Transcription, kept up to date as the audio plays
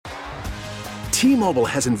T-Mobile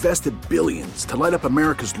has invested billions to light up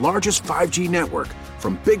America's largest 5G network,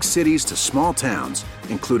 from big cities to small towns,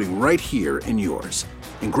 including right here in yours.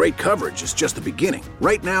 And great coverage is just the beginning.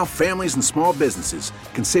 Right now, families and small businesses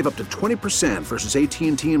can save up to 20% versus AT&T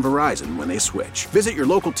and Verizon when they switch. Visit your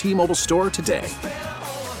local T-Mobile store today.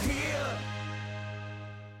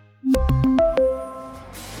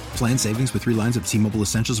 Plan savings with 3 lines of T-Mobile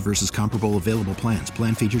Essentials versus comparable available plans.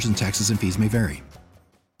 Plan features and taxes and fees may vary.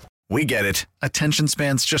 We get it. Attention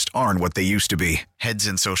spans just aren't what they used to be. Heads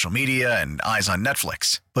in social media and eyes on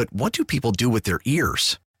Netflix. But what do people do with their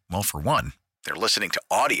ears? Well, for one, they're listening to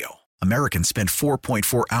audio. Americans spend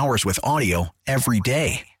 4.4 hours with audio every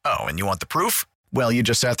day. Oh, and you want the proof? Well, you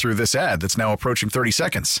just sat through this ad that's now approaching 30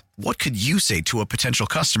 seconds. What could you say to a potential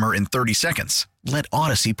customer in 30 seconds? Let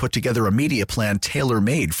Odyssey put together a media plan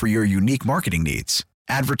tailor-made for your unique marketing needs.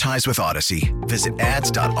 Advertise with Odyssey. Visit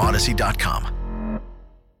ads.odyssey.com.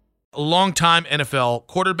 A longtime NFL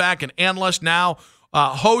quarterback and analyst, now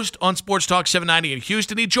host on Sports Talk 790 in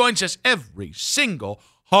Houston. He joins us every single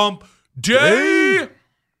hump day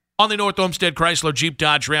on the North Olmsted Chrysler Jeep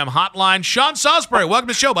Dodge Ram hotline. Sean Salisbury, welcome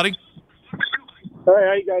to the show, buddy. Hey,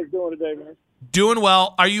 how you guys doing today, man? Doing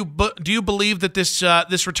well. Do you believe that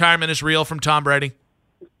this retirement is real from Tom Brady?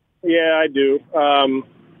 Yeah, I do.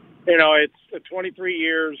 It's 23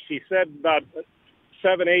 years. He said about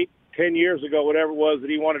 7, 8, 10 years ago, whatever it was, that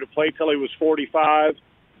he wanted to play till he was 45.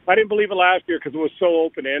 I didn't believe it last year because it was so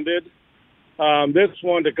open-ended. This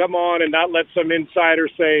one, to come on and not let some insider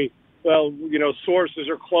say, well, sources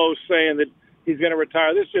are close saying that he's going to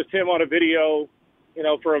retire. This is just him on a video,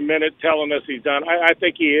 for a minute telling us he's done. I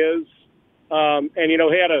think he is. He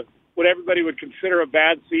had what everybody would consider a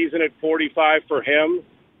bad season at 45 for him,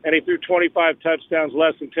 and he threw 25 touchdowns,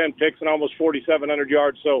 less than 10 picks, and almost 4,700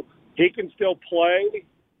 yards. So he can still play,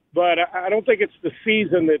 but I don't think it's the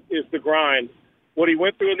season that is the grind. What he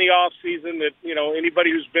went through in the off season, that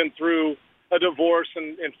anybody who's been through a divorce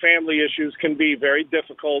and family issues can be very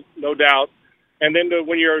difficult, no doubt. And then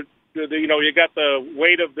when you got the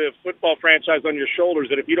weight of the football franchise on your shoulders,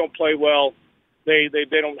 that if you don't play well, they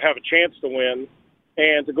don't have a chance to win,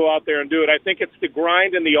 and to go out there and do it. I think it's the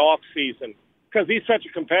grind in the off season, because he's such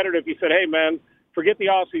a competitor. If he said, hey, man, forget the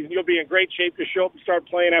off season, you'll be in great shape to show up and start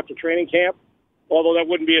playing after training camp, although that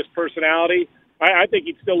wouldn't be his personality. I think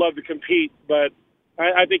he'd still love to compete, but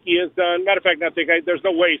I think he is done. Matter of fact, there's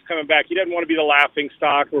no way he's coming back. He doesn't want to be the laughing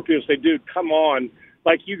stock where people say, dude, come on.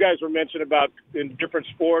 Like you guys were mentioning about in different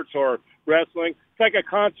sports or wrestling. It's like a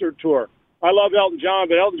concert tour. I love Elton John,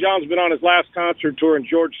 but Elton John's been on his last concert tour in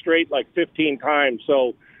George Strait like 15 times.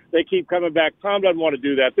 So they keep coming back. Tom doesn't want to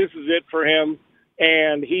do that. This is it for him,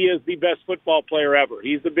 and he is the best football player ever.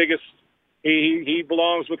 He's the biggest. He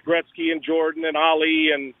belongs with Gretzky and Jordan and Ali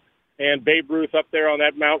and Babe Ruth up there on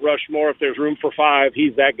that Mount Rushmore. If there's room for 5,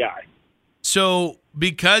 he's that guy. So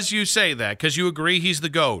because you say that, because you agree he's the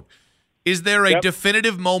GOAT, is there a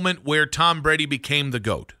definitive moment where Tom Brady became the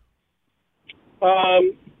GOAT?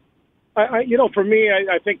 For me,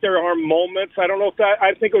 I think there are moments. I don't know if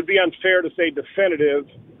I think it would be unfair to say definitive,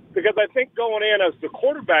 because I think going in as the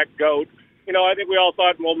quarterback GOAT, I think we all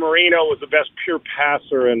thought, well, Marino was the best pure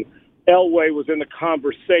passer and Elway was in the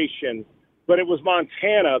conversation, but it was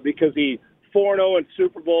Montana because he 4-0 in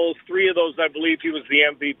Super Bowls. 3 of those, I believe, he was the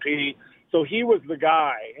MVP. So he was the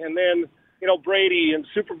guy. And then, Brady in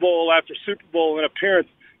Super Bowl after Super Bowl in appearance.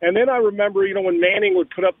 And then I remember, when Manning would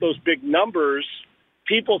put up those big numbers,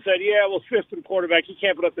 people said, yeah, well, system quarterback, he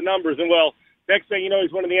can't put up the numbers. And, well, next thing you know,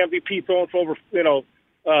 he's one of the MVP throwing for over,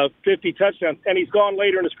 50 touchdowns. And he's gone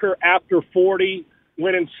later in his career after 40,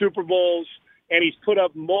 winning Super Bowls, and he's put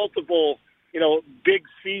up multiple, big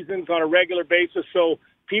seasons on a regular basis. So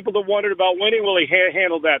people that wondered about winning, well, he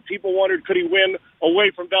handled that. People wondered, could he win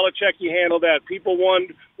away from Belichick? He handled that. People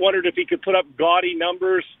wondered if he could put up gaudy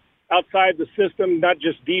numbers outside the system, not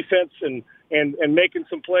just defense and making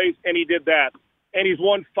some plays, and he did that. And he's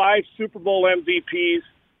won 5 Super Bowl MVPs,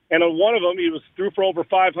 and on one of them he was threw for over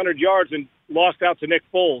 500 yards and lost out to Nick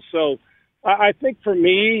Foles. So I think for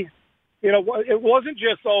me, it wasn't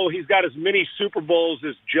just, he's got as many Super Bowls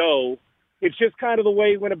as Joe. It's just kind of the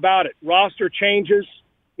way he went about it. Roster changes,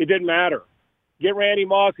 it didn't matter. Get Randy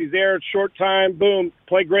Moss, he's there, short time, boom,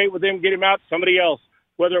 play great with him, get him out, somebody else.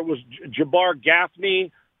 Whether it was Jabbar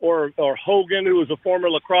Gaffney or Hogan, who was a former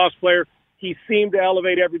lacrosse player, he seemed to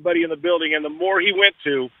elevate everybody in the building. And the more he went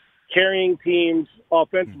to, carrying teams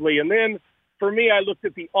offensively. And then, for me, I looked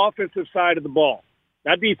at the offensive side of the ball,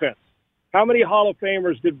 not defense. How many Hall of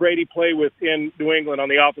Famers did Brady play with in New England on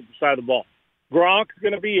the offensive side of the ball? Gronk's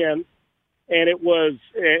going to be in,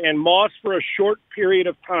 and Moss for a short period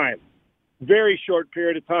of time, very short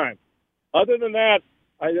period of time. Other than that,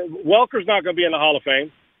 Welker's not going to be in the Hall of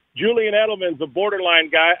Fame. Julian Edelman's a borderline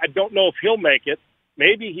guy. I don't know if he'll make it.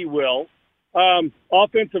 Maybe he will.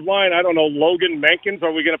 Offensive line, I don't know. Logan Menkins,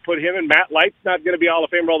 are we going to put him in? Matt Light's not going to be a Hall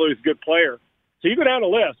of Famer, although he's a good player. So you go down the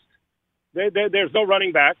list. There's no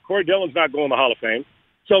running back. Corey Dillon's not going to the Hall of Fame.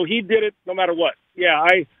 So he did it no matter what. Yeah,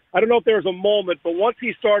 I don't know if there was a moment, but once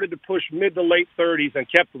he started to push mid to late 30s and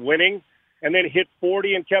kept winning and then hit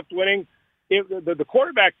 40 and kept winning, the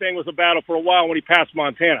quarterback thing was a battle for a while when he passed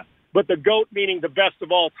Montana. But the GOAT, meaning the best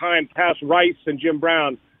of all time, past Rice and Jim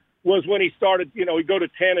Brown, was when he started, he'd go to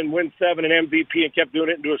 10 and win 7 and MVP and kept doing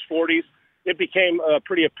it into his 40s. It became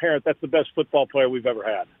pretty apparent that's the best football player we've ever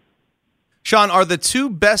had. Sean, are the two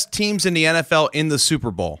best teams in the NFL in the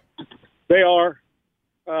Super Bowl? They are.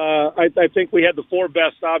 I think we had the 4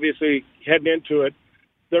 best, obviously, heading into it.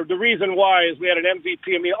 The reason why is we had an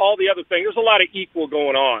MVP. I mean, all the other things, there's a lot of equal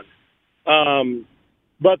going on.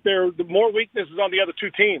 But there are more weaknesses on the other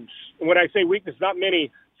two teams. And when I say weakness, not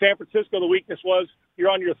many. San Francisco, the weakness was you're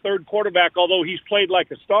on your third quarterback. Although he's played like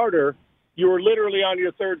a starter, you were literally on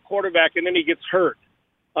your third quarterback, and then he gets hurt.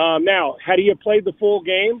 Now, had he played the full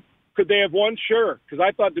game, could they have won? Sure, because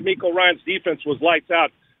I thought DeMeco Ryan's defense was lights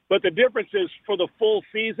out. But the difference is for the full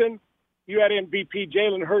season, you had MVP.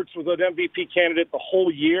 Jalen Hurts was an MVP candidate the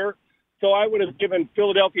whole year. So I would have given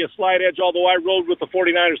Philadelphia a slight edge, although I rode with the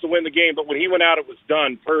 49ers to win the game. But when he went out, it was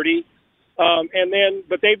done, Purdy.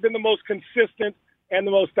 But they've been the most consistent and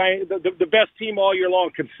the best team all year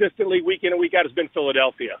long, consistently week in and week out, has been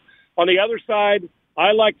Philadelphia. On the other side,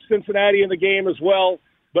 I liked Cincinnati in the game as well,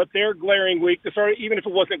 but their glaring weakness, or even if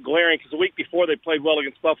it wasn't glaring, because the week before they played well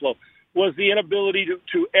against Buffalo, was the inability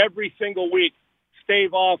to every single week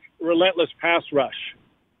stave off relentless pass rush.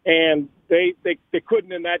 And they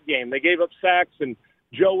couldn't in that game. They gave up sacks, and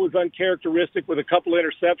Joe was uncharacteristic with a couple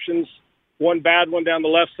interceptions, one bad one down the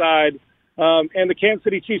left side. And the Kansas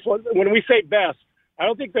City Chiefs, when we say best, I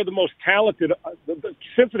don't think they're the most talented.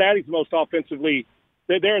 Cincinnati's the most offensively.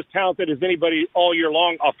 They're as talented as anybody all year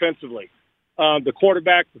long offensively. The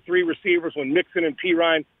quarterback, the 3 receivers, when Mixon and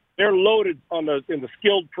Pirine, they're loaded in the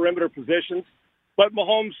skilled perimeter positions. But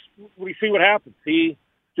Mahomes, we see what happens. He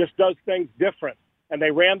just does things different. And they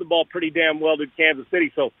ran the ball pretty damn well to Kansas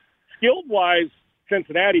City. So skilled-wise,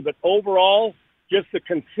 Cincinnati, but overall, just the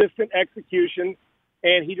consistent execution.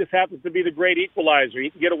 And he just happens to be the great equalizer. He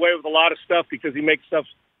can get away with a lot of stuff because he makes stuff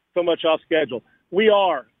so much off schedule. We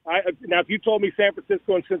are. Now, if you told me San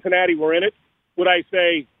Francisco and Cincinnati were in it, would I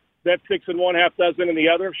say that's 6 and 1, half dozen in the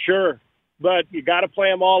other? Sure. But you got to play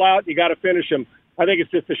them all out. You got to finish them. I think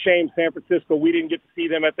it's just a shame San Francisco, we didn't get to see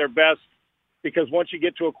them at their best, because once you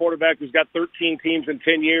get to a quarterback who's got 13 teams in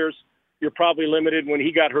 10 years, you're probably limited. When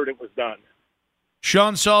he got hurt, it was done.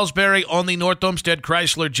 Sean Salisbury on the North Olmsted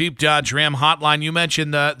Chrysler Jeep Dodge Ram hotline. You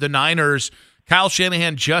mentioned the Niners. Kyle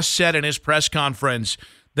Shanahan just said in his press conference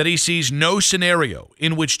that he sees no scenario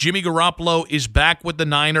in which Jimmy Garoppolo is back with the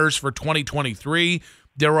Niners for 2023.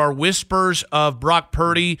 There are whispers of Brock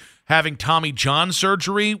Purdy having Tommy John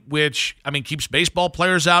surgery, which, keeps baseball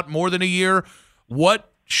players out more than a year.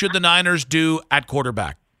 What should the Niners do at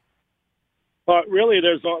quarterback? Really,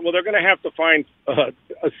 they're going to have to find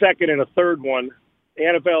a second and a third one. The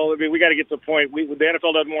NFL, we got to get to the point. The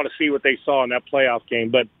NFL doesn't want to see what they saw in that playoff game.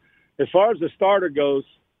 But as far as the starter goes,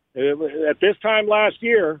 at this time last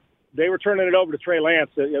year, they were turning it over to Trey Lance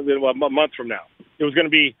a month from now. It was going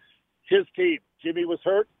to be his team. Jimmy was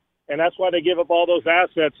hurt, and that's why they give up all those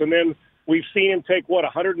assets. And then we've seen him take,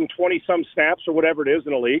 120-some snaps or whatever it is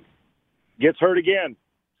in the league. Gets hurt again.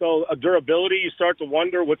 So durability, you start to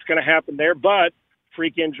wonder what's going to happen there. But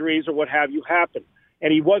freak injuries or what have you happen.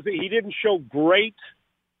 And he didn't show great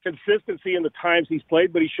consistency in the times he's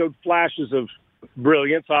played, but he showed flashes of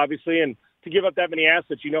brilliance, obviously. And to give up that many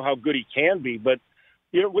assets, you know how good he can be. But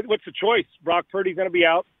what's the choice? Brock Purdy's going to be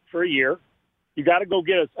out for a year. You got to go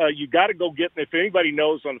get if anybody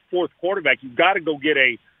knows on the fourth quarterback, you've got to go get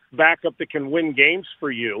a backup that can win games for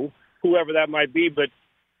you, whoever that might be. But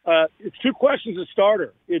it's 2 questions as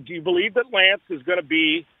starter. Do you believe that Lance is going to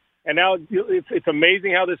be? And now it's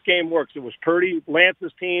amazing how this game works. It was Purdy,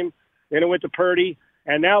 Lance's team, then it went to Purdy,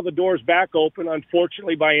 and now the door's back open,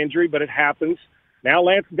 unfortunately by injury, but it happens. Now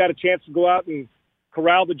Lance has got a chance to go out and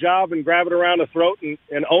corral the job and grab it around the throat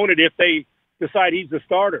and own it if they decide he's the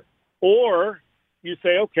starter. Or you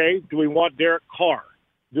say, okay, do we want Derek Carr?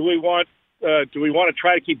 Do we want to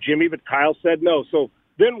try to keep Jimmy? But Kyle said no. So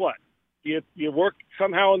then what? You work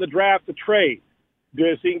somehow in the draft to trade. So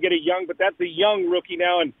you can get but that's a young rookie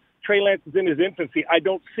now, and Trey Lance is in his infancy. I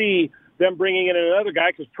don't see them bringing in another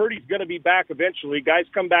guy because Purdy's going to be back eventually. Guys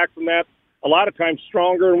come back from that a lot of times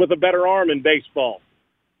stronger and with a better arm in baseball.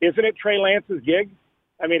 Isn't it Trey Lance's gig?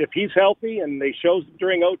 I mean, if he's healthy and they shows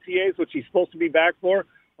during OTAs, which he's supposed to be back for,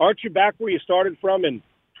 aren't you back where you started from in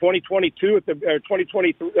 2022 at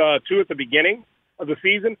the beginning of the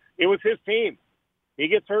season? It was his team. He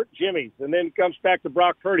gets hurt, Jimmy's, and then comes back to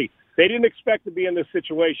Brock Purdy. They didn't expect to be in this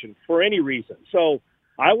situation for any reason. So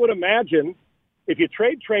I would imagine if you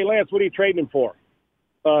trade Trey Lance, what are you trading him for?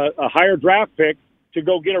 A higher draft pick to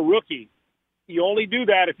go get a rookie. You only do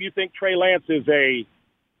that if you think Trey Lance is a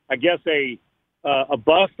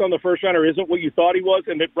bust on the first round or isn't what you thought he was,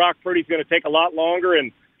 and that Brock Purdy's going to take a lot longer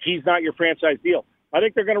and he's not your franchise deal. I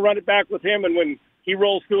think they're going to run it back with him, and when he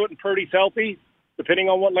rolls through it and Purdy's healthy, depending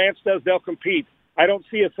on what Lance does, they'll compete. I don't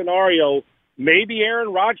see a scenario. Maybe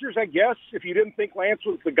Aaron Rodgers, I guess, if you didn't think Lance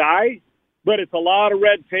was the guy, but it's a lot of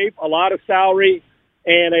red tape, a lot of salary,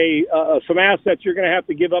 and some assets you're going to have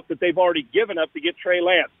to give up that they've already given up to get Trey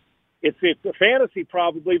Lance. It's a fantasy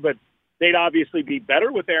probably, but they'd obviously be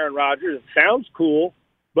better with Aaron Rodgers. It sounds cool,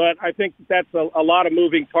 but I think that's a lot of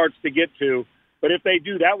moving parts to get to. But if they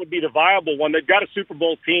do, that would be the viable one. They've got a Super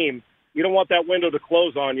Bowl team. You don't want that window to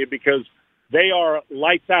close on you because they are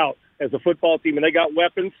lights out as a football team, and they got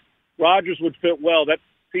weapons. Rodgers would fit well. That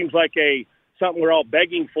seems like something we're all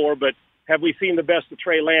begging for, but have we seen the best of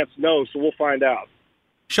Trey Lance? No, so we'll find out.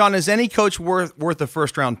 Sean, is any coach worth a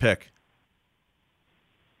first-round pick?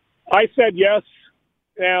 I said yes.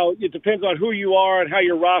 Now, it depends on who you are and how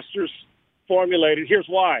your roster's formulated. Here's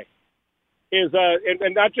why. And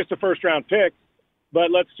not just a first-round pick, but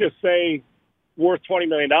let's just say worth $20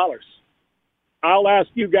 million. I'll ask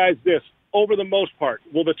you guys this. Over the most part,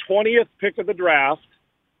 will the 20th pick of the draft,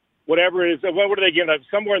 whatever it is, what are they giving?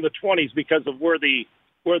 Somewhere in the 20s because of where the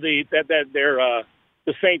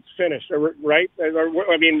Saints finished, right?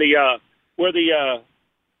 What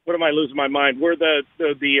am I losing my mind? Where they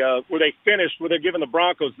finished, where they're giving the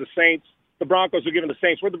Broncos, the Broncos are giving the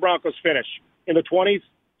Saints. Where the Broncos finish? In the 20s?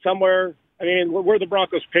 Somewhere? I mean, where are the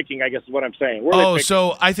Broncos picking, I guess is what I'm saying.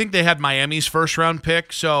 So I think they had Miami's first-round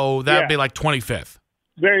pick, so that would be like 25th.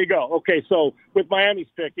 There you go. Okay, so with Miami's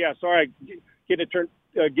pick, sorry, getting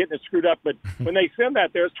it screwed up, but when they send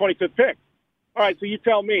that there, it's 25th pick. All right, so you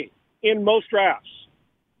tell me, in most drafts,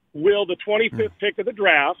 will the 25th pick of the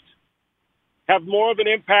draft have more of an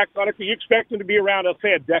impact on it? You expect them to be around, let's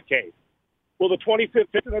say, a decade. Will the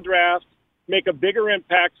 25th pick of the draft make a bigger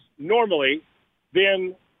impact normally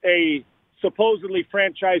than a supposedly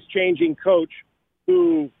franchise-changing coach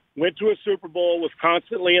who went to a Super Bowl, was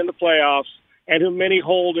constantly in the playoffs, and who many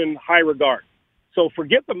hold in high regard? So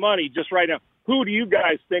forget the money just right now. Who do you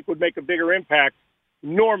guys think would make a bigger impact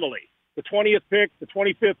normally? The 20th pick, the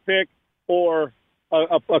 25th pick, or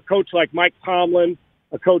a coach like Mike Tomlin,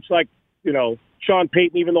 a coach like, Sean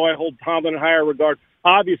Payton, even though I hold Tomlin in higher regard?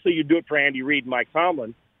 Obviously, you do it for Andy Reid and Mike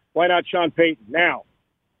Tomlin. Why not Sean Payton? Now,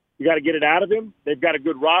 you got to get it out of him. They've got a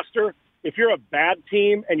good roster. If you're a bad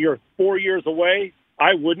team and you're 4 years away,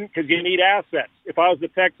 I wouldn't, because you need assets. If I was the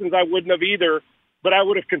Texans, I wouldn't have either, but I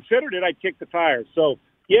would have considered it. I'd kick the tires. So,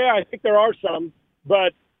 I think there are some,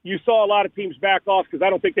 but you saw a lot of teams back off because I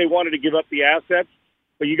don't think they wanted to give up the assets.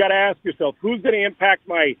 But you got to ask yourself, who's going to impact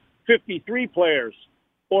my 53 players,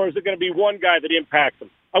 or is it going to be one guy that impacts them?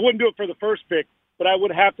 I wouldn't do it for the first pick, but I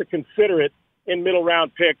would have to consider it in middle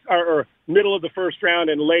round picks or middle of the first round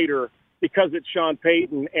and later because it's Sean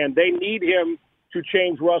Payton, and they need him to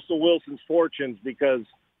change Russell Wilson's fortunes because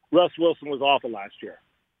Russ Wilson was awful last year.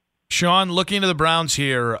 Sean, looking to the Browns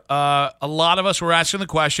here, a lot of us were asking the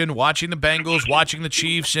question, watching the Bengals, watching the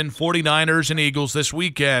Chiefs and 49ers and Eagles this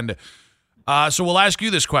weekend. So we'll ask you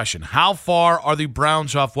this question. How far are the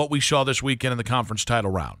Browns off what we saw this weekend in the conference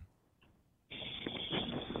title round?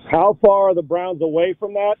 How far are the Browns away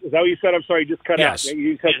from that? Is that what you said? I'm sorry, you just cut out.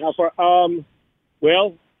 You said how far?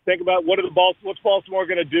 Well, think about what's Baltimore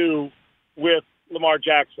going to do with Lamar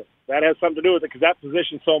Jackson. That has something to do with it because that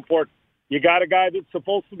position's so important. You got a guy that's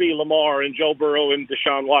supposed to be Lamar and Joe Burrow and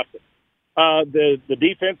Deshaun Watson. The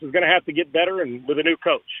defense is going to have to get better and with a new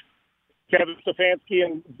coach. Kevin Stefanski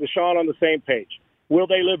and Deshaun on the same page. Will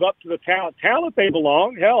they live up to the talent they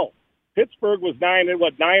belong? Hell, Pittsburgh was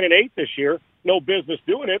 9-8 this year. No business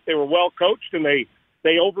doing it. They were well coached and they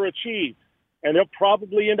overachieved. And they'll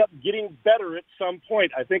probably end up getting better at some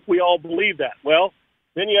point. I think we all believe that. Well,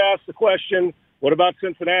 then you ask the question, what about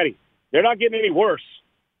Cincinnati? They're not getting any worse.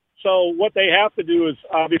 So what they have to do is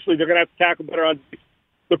obviously they're going to have to tackle better on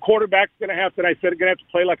the quarterback's going to have to, and I said, going to have to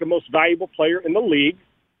play like a most valuable player in the league.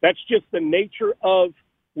 That's just the nature of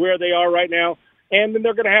where they are right now. And then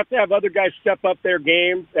they're going to have other guys step up their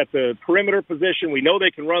game at the perimeter position. We know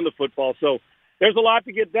they can run the football. So there's a lot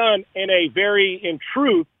to get done in a in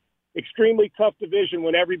truth, extremely tough division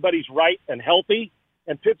when everybody's right and healthy.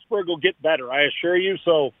 and Pittsburgh will get better, I assure you.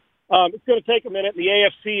 So it's going to take a minute. The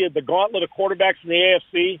AFC, the gauntlet of quarterbacks in the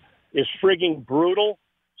AFC is frigging brutal.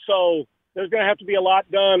 So there's going to have to be a lot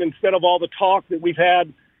done instead of all the talk that we've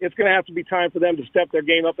had. It's going to have to be time for them to step their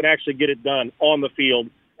game up and actually get it done on the field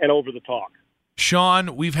and over the talk.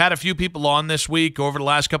 Sean, we've had a few people on this week over the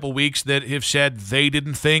last couple of weeks that have said they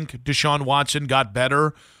didn't think Deshaun Watson got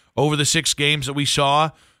better over the 6 games that we saw.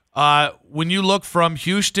 When you look from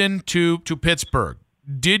Houston to Pittsburgh,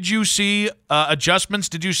 did you see adjustments?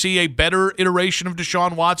 Did you see a better iteration of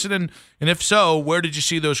Deshaun Watson? And if so, where did you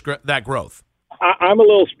see that growth? I'm a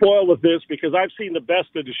little spoiled with this because I've seen the best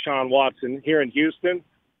of Deshaun Watson here in Houston,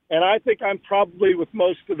 and I think I'm probably with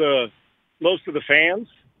most of the fans.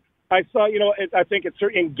 I saw, I think in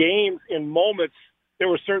certain games, in moments, there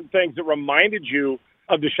were certain things that reminded you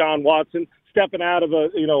of Deshaun Watson stepping out of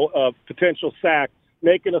a potential sack,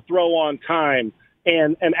 making a throw on time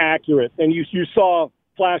and accurate. And you saw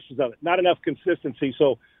flashes of it, not enough consistency.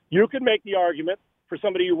 So you could make the argument for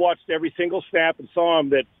somebody who watched every single snap and saw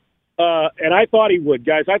him that, and I thought he would,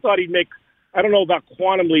 guys. I thought he'd make, I don't know about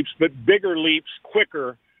quantum leaps, but bigger leaps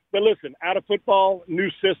quicker. But listen, out of football, new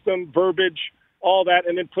system, verbiage, all that,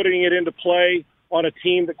 and then putting it into play on a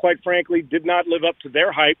team that, quite frankly, did not live up to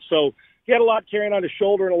their hype. So he had a lot carrying on his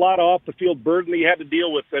shoulder and a lot of off-the-field burden that he had to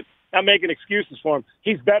deal with. That not making excuses for him.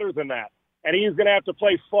 He's better than that, and he's going to have to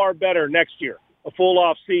play far better next year, a full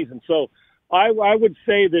off season. So I would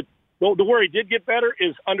say that the where he did get better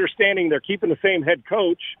is understanding they're keeping the same head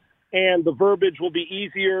coach, and the verbiage will be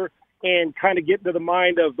easier and kind of get into the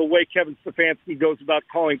mind of the way Kevin Stefanski goes about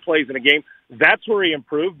calling plays in a game. That's where he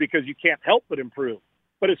improved because you can't help but improve.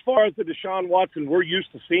 But as far as the Deshaun Watson we're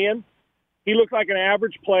used to seeing, he looked like an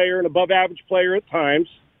average player, an above-average player at times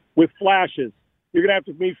with flashes. You're going to have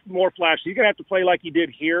to be more flashy. You're going to have to play like he did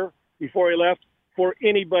here before he left for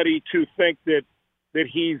anybody to think that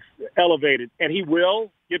he's elevated. And he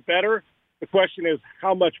will get better. The question is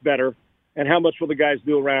how much better and how much will the guys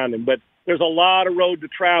do around him. But there's a lot of road to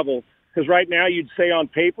travel because right now you'd say on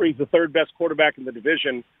paper he's the third best quarterback in the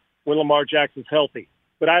division when Lamar Jackson's healthy.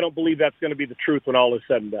 But I don't believe that's going to be the truth when all is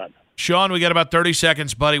said and done. Sean, we got about 30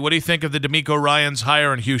 seconds, buddy. What do you think of the DeMeco Ryans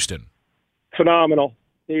hire in Houston? Phenomenal.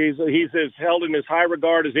 He's as held in as high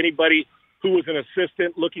regard as anybody who was an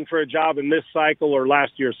assistant looking for a job in this cycle or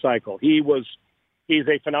last year's cycle. He's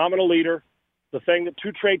a phenomenal leader. The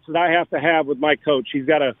two traits that I have to have with my coach, he's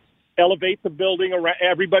got to elevate the building, around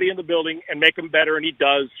everybody in the building, and make them better, and he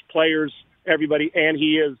does. Players, everybody, and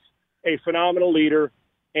he is a phenomenal leader,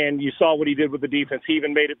 and you saw what he did with the defense. He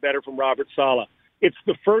even made it better from Robert Saleh. It's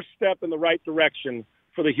the first step in the right direction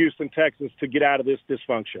for the Houston Texans to get out of this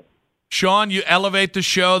dysfunction. Sean, you elevate the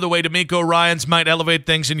show the way DeMeco Ryans might elevate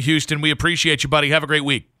things in Houston. We appreciate you, buddy. Have a great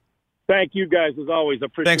week. Thank you, guys, as always.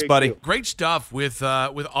 Thanks, buddy. You. Great stuff with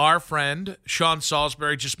our friend Sean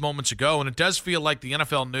Salisbury just moments ago, and it does feel like the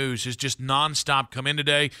NFL news is just nonstop come in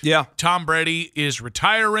today. Yeah. Tom Brady is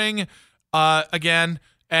retiring again,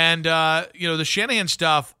 and the Shanahan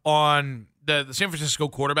stuff on the San Francisco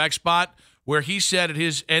quarterback spot, where he said at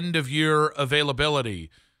his end-of-year availability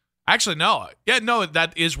 – actually, no. Yeah, no,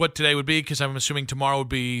 that is what today would be because I'm assuming tomorrow would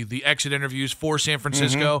be the exit interviews for San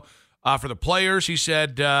Francisco. Mm-hmm. For the players, he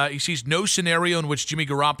said he sees no scenario in which Jimmy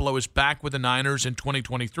Garoppolo is back with the Niners in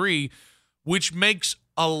 2023, which makes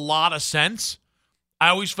a lot of sense. I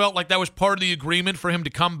always felt like that was part of the agreement for him to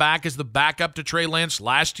come back as the backup to Trey Lance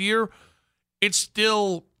last year. It's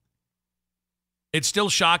still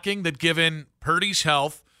shocking that given Purdy's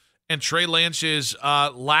health and Trey Lance's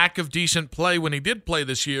lack of decent play when he did play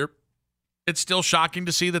this year, it's still shocking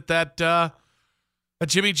to see that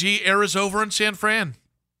Jimmy G era is over in San Fran.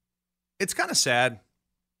 It's kind of sad.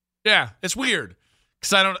 Yeah, it's weird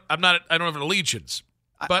because I don't have an allegiance.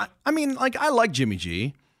 But I mean, like I like Jimmy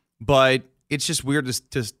G, but it's just weird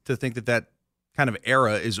to think that kind of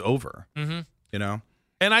era is over. Mm-hmm. You know.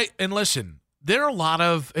 And listen, there are a lot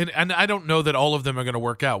of and I don't know that all of them are going to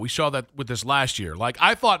work out. We saw that with this last year. Like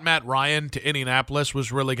I thought Matt Ryan to Indianapolis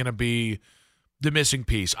was really going to be the missing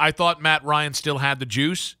piece. I thought Matt Ryan still had the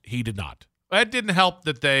juice. He did not. It didn't help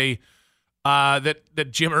that they. That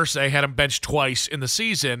Jim Irsay had him benched twice in the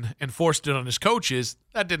season and forced it on his coaches.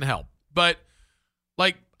 That didn't help. But,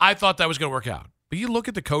 I thought that was going to work out. But you look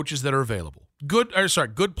at the coaches that are available. Good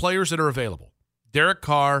players that are available. Derek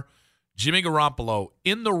Carr, Jimmy Garoppolo,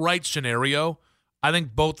 in the right scenario, I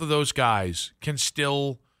think both of those guys can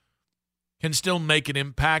still make an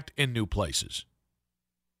impact in new places.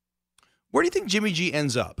 Where do you think Jimmy G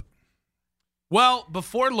ends up? Well,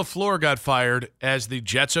 before LaFleur got fired as the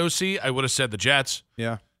Jets OC, I would have said the Jets.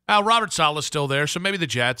 Yeah. Robert Saleh's still there, so maybe the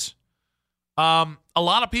Jets. A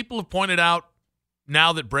lot of people have pointed out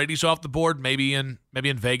now that Brady's off the board, maybe in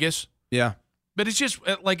Vegas. Yeah. But it's just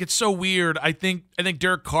like it's so weird. I think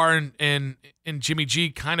Derek Carr and Jimmy G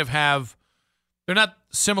kind of have, they're not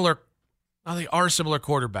similar. Oh, they are similar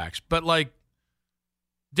quarterbacks, but like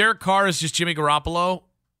Derek Carr is just Jimmy Garoppolo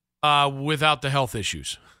without the health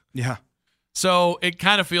issues. Yeah. So it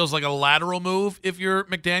kind of feels like a lateral move if you're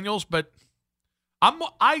McDaniels, but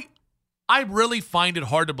I really find it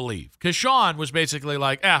hard to believe because Sean was basically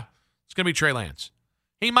like, it's going to be Trey Lance.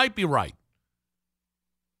 He might be right.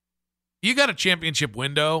 You got a championship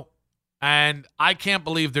window, and I can't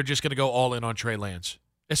believe they're just going to go all in on Trey Lance,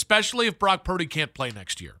 especially if Brock Purdy can't play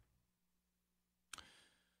next year.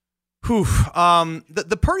 Whew.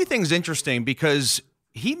 The Purdy thing's interesting because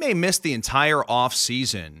he may miss the entire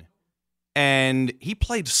offseason, and he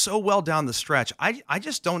played so well down the stretch. I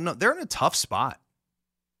just don't know. They're in a tough spot.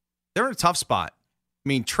 I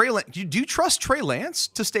mean, Trey Lance, do you trust Trey Lance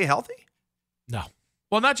to stay healthy? No.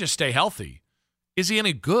 Well, not just stay healthy. Is he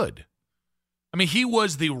any good? I mean, he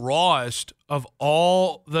was the rawest of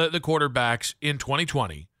all the quarterbacks in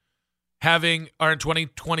 2020, in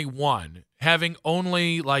 2021, having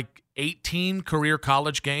only like 18 career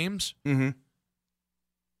college games. Mm-hmm.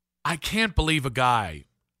 I can't believe a guy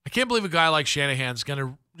like Shanahan's going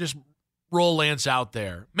to just roll Lance out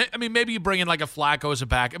there. I mean, maybe you bring in like a Flacco as a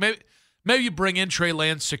back. Maybe you bring in Trey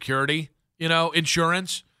Lance security,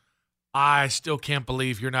 insurance. I still can't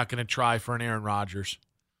believe you're not going to try for an Aaron Rodgers.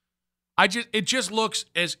 It just looks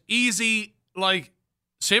as easy, like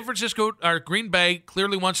San Francisco or Green Bay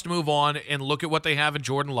clearly wants to move on and look at what they have in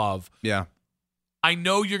Jordan Love. Yeah. I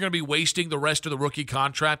know you're going to be wasting the rest of the rookie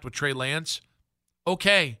contract with Trey Lance.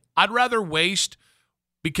 Okay. I'd rather waste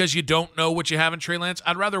because you don't know what you have in Trey Lance.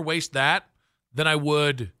 I'd rather waste that than I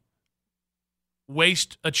would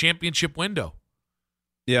waste a championship window.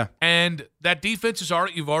 Yeah. And that defense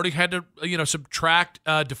you've already had to, subtract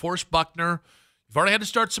DeForest Buckner. You've already had to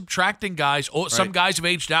start subtracting guys. Oh, right. Some guys have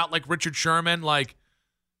aged out, like Richard Sherman. Like,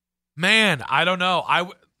 man, I don't know.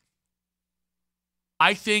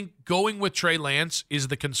 I think going with Trey Lance is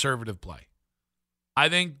the conservative play. I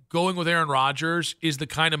think going with Aaron Rodgers is the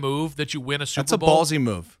kind of move that you win a Super Bowl. That's a ballsy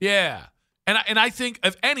move. Yeah. And I think,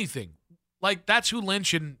 if anything, like that's who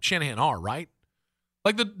Lynch and Shanahan are, right?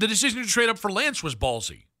 Like the decision to trade up for Lance was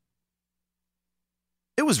ballsy.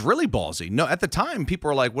 It was really ballsy. No, at the time, people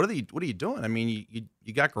were like, "What are you doing?" I mean,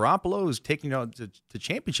 you got Garoppolo who's taking you to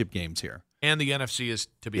championship games here, and the NFC is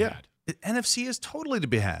to be had. The NFC is totally to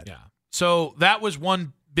be had. Yeah. So that was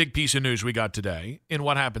one big piece of news we got today in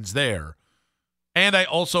what happens there. And I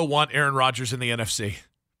also want Aaron Rodgers in the NFC.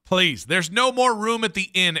 Please, there's no more room at the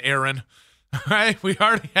inn, Aaron. All right, we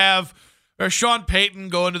already have Sean Payton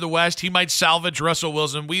going to the West. He might salvage Russell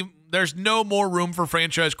Wilson. There's no more room for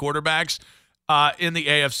franchise quarterbacks in the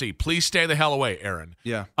AFC. Please stay the hell away, Aaron.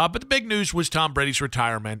 Yeah. But the big news was Tom Brady's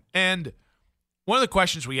retirement. And one of the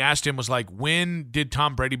questions we asked him was like, when did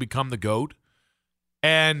Tom Brady become the GOAT?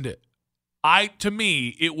 And to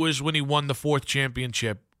me, it was when he won the 4th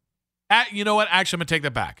championship. You know what? Actually, I'm going to take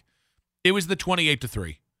that back. It was the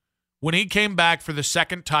 28-3. When he came back for the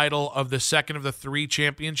second title of the second of the 3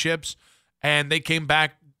 championships, and they came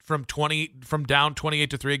back from down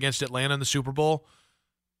 28-3 against Atlanta in the Super Bowl.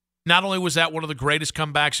 Not only was that one of the greatest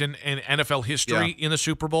comebacks in NFL history in the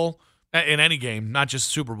Super Bowl, in any game, not just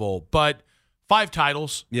Super Bowl, but 5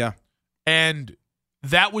 titles. Yeah. And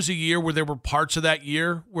that was a year where there were parts of that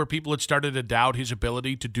year where people had started to doubt his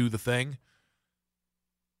ability to do the thing.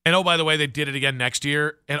 And, oh, by the way, they did it again next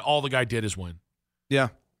year, and all the guy did is win. Yeah.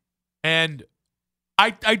 And I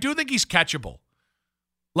do think he's catchable.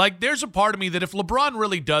 Like, there's a part of me that if LeBron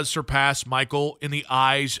really does surpass Michael in the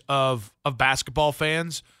eyes of basketball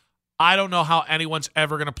fans, I don't know how anyone's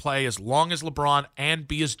ever going to play as long as LeBron and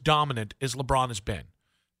be as dominant as LeBron has been.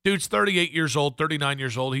 Dude's 38 years old, 39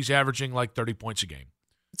 years old. He's averaging like 30 points a game.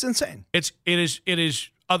 It's insane. It is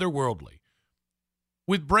otherworldly.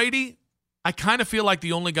 With Brady, I kind of feel like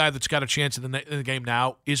the only guy that's got a chance in the game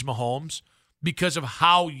now is Mahomes because of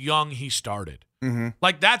how young he started. Mm-hmm.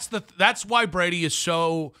 Like that's why Brady is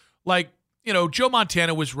so like, Joe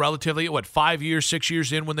Montana was relatively 5 years, 6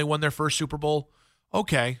 years in when they won their first Super Bowl.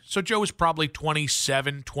 Okay, so Joe was probably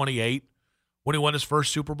 27, 28 when he won his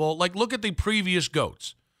first Super Bowl. Like, look at the previous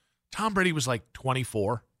GOATs. Tom Brady was like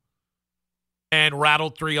 24 and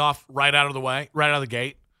rattled 3 off right out of the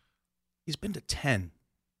gate. He's been to 10.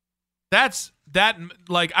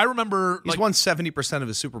 I remember. He's won 70% of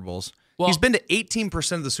his Super Bowls. Well, he's been to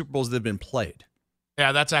 18% of the Super Bowls that have been played.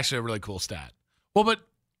 Yeah, that's actually a really cool stat. Well, but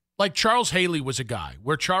like Charles Haley was a guy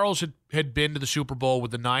where Charles had been to the Super Bowl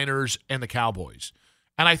with the Niners and the Cowboys.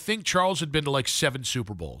 And I think Charles had been to like 7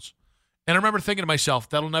 Super Bowls. And I remember thinking to myself,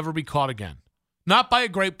 that'll never be caught again. Not by a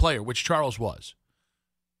great player, which Charles was.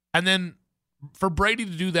 And then for Brady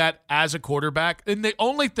to do that as a quarterback, and the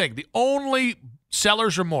only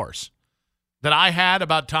seller's remorse that I had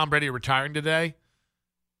about Tom Brady retiring today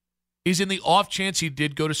is in the off chance he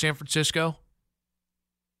did go to San Francisco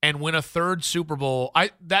and win a third Super Bowl.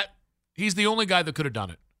 He's the only guy that could have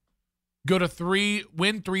done it.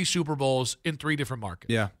 Win 3 Super Bowls in 3 different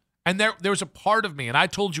markets. Yeah. And there was a part of me, and I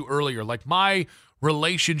told you earlier, like my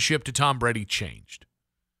relationship to Tom Brady changed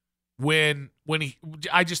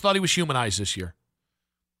I just thought he was humanized this year.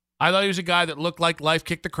 I thought he was a guy that looked like life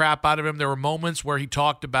kicked the crap out of him. There were moments where he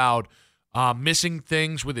talked about missing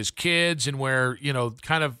things with his kids and where,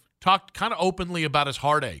 talked kind of openly about his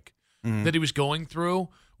heartache that he was going through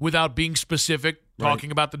without being specific,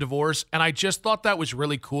 talking about the divorce. And I just thought that was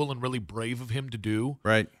really cool and really brave of him to do.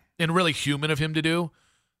 Right. And really human of him to do.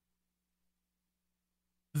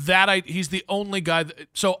 He's the only guy.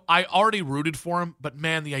 So I already rooted for him, but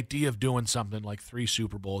man, the idea of doing something like 3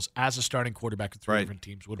 Super Bowls as a starting quarterback of 3 different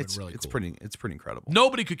teams would have been really cool. It's pretty incredible.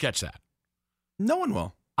 Nobody could catch that. No one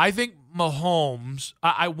will. I think Mahomes,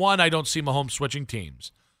 I don't see Mahomes switching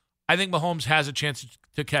teams. I think Mahomes has a chance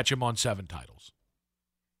to catch him on 7 titles.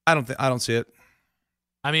 I don't see it.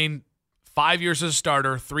 I mean, 5 years as a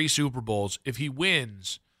starter, 3 Super Bowls. If he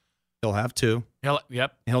wins, he'll have 2.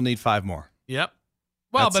 He'll need 5 more. Yep.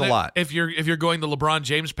 Well, that's a lot. If you're going the LeBron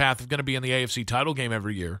James path of going to be in the AFC title game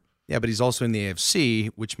every year. Yeah, but he's also in the AFC,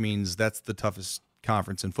 which means that's the toughest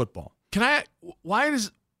conference in football. Why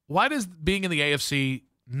does being in the AFC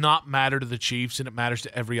not matter to the Chiefs and it matters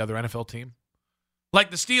to every other NFL team?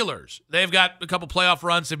 Like the Steelers, they've got a couple playoff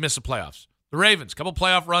runs, they've missed the playoffs. The Ravens, a couple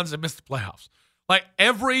playoff runs, they've missed the playoffs. Like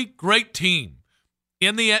every great team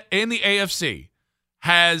in the AFC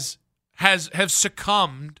have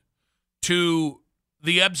succumbed to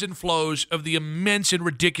the ebbs and flows of the immense and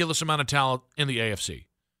ridiculous amount of talent in the AFC,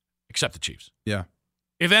 except the Chiefs. Yeah.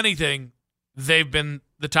 If anything, they've been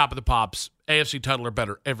the top of the pops. AFC title or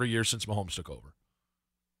better every year since Mahomes took over.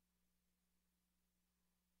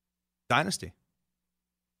 Dynasty.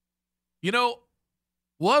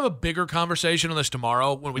 We'll have a bigger conversation on this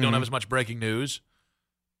tomorrow when we don't have as much breaking news.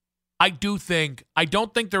 I don't think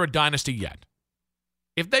they're a dynasty yet.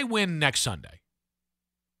 If they win next Sunday,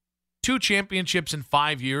 2 championships in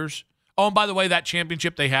 5 years. Oh, and by the way, that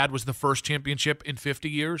championship they had was the first championship in 50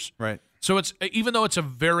 years. Right. So it's even though it's a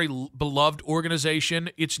very beloved organization,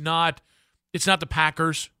 it's not the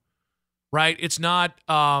Packers, right? It's not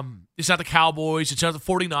the Cowboys. It's not the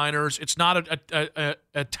 49ers. It's not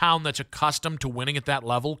a town that's accustomed to winning at that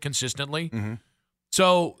level consistently. Mm-hmm.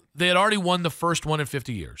 So they had already won the first one in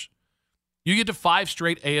 50 years. You get to 5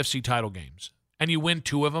 straight AFC title games, and you win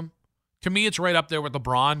 2 of them. To me, it's right up there with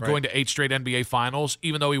LeBron going to 8 straight NBA finals,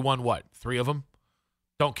 even though he won, 3 of them?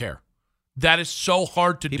 Don't care. That is so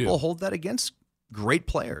hard to do. People hold that against great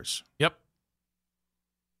players. Yep.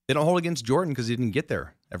 They don't hold against Jordan because he didn't get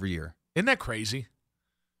there every year. Isn't that crazy?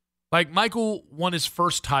 Like, Michael won his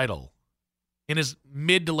first title in his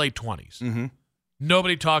mid to late 20s. Mm-hmm.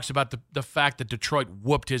 Nobody talks about the fact that Detroit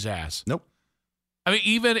whooped his ass. Nope. I mean,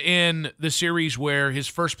 even in the series where his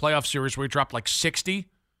first playoff series where he dropped like 60,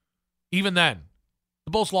 even then,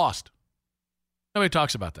 the Bulls lost. Nobody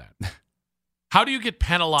talks about that. How do you get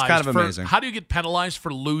penalized? It's kind of amazing. How do you get penalized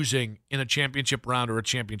for losing in a championship round or a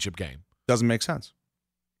championship game? Doesn't make sense.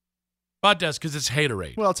 Well, it does because it's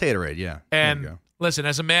haterade. Well, it's haterade, yeah. And listen,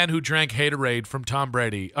 as a man who drank haterade from Tom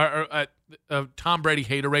Brady, Tom Brady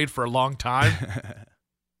haterade for a long time,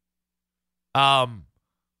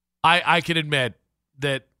 I can admit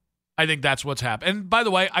that I think that's what's happened. And by the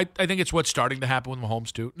way, I think it's what's starting to happen with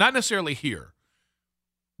Mahomes too. Not necessarily here,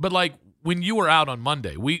 but like when you were out on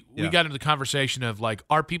Monday, we got into the conversation of like,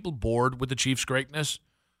 are people bored with the Chiefs' greatness?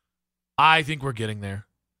 I think we're getting there.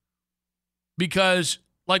 Because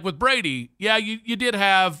like with Brady, yeah, you did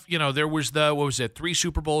have, there was 3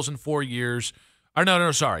 Super Bowls in 4 years. Or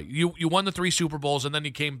no, sorry. You won the 3 Super Bowls and then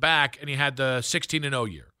you came back and you had the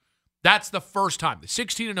 16-0 year. That's the first time. The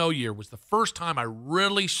 16-0 year was the first time I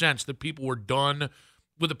really sensed that people were done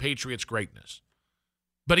with the Patriots' greatness.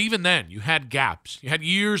 But even then, you had gaps. You had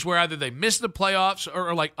years where either they missed the playoffs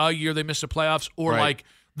or like a year they missed the playoffs or like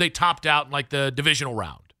they topped out in like the divisional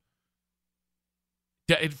round.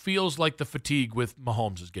 It feels like the fatigue with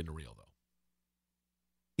Mahomes is getting real, though.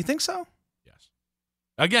 You think so? Yes.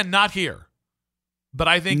 Again, not here. But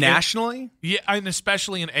I think nationally? And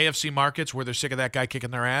especially in AFC markets where they're sick of that guy kicking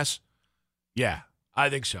their ass. Yeah, I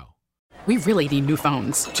think so. We really need new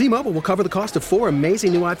phones. T-Mobile will cover the cost of 4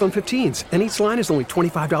 amazing new iPhone 15s, and each line is only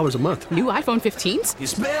 $25 a month. New iPhone 15s?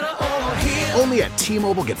 It's better over here. Only at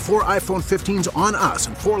T-Mobile, get 4 iPhone 15s on us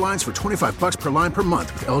and 4 lines for $25 per line per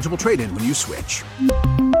month with eligible trade-in when you switch.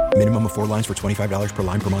 Minimum of 4 lines for $25 per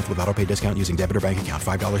line per month with autopay discount using debit or bank account.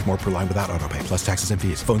 $5 more per line without autopay, plus taxes and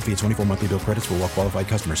fees. Phone fee at 24 monthly bill credits for well-qualified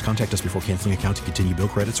customers. Contact us before canceling account to continue bill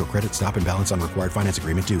credits or credit stop and balance on required finance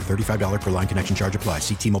agreement due. $35 per line connection charge applies.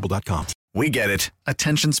 See T-Mobile.com. We get it.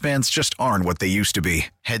 Attention spans just aren't what they used to be.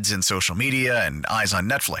 Heads in social media and eyes on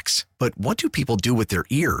Netflix. But what do people do with their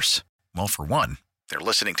ears? Well, for one, they're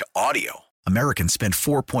listening to audio. Americans spend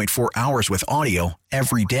 4.4 hours with audio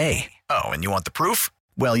every day. Oh, and you want the proof?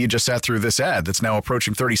 Well, you just sat through this ad that's now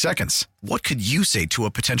approaching 30 seconds. What could you say to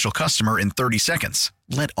a potential customer in 30 seconds?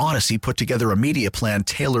 Let Odyssey put together a media plan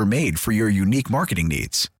tailor-made for your unique marketing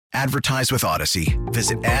needs. Advertise with Odyssey.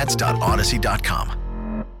 Visit ads.odyssey.com.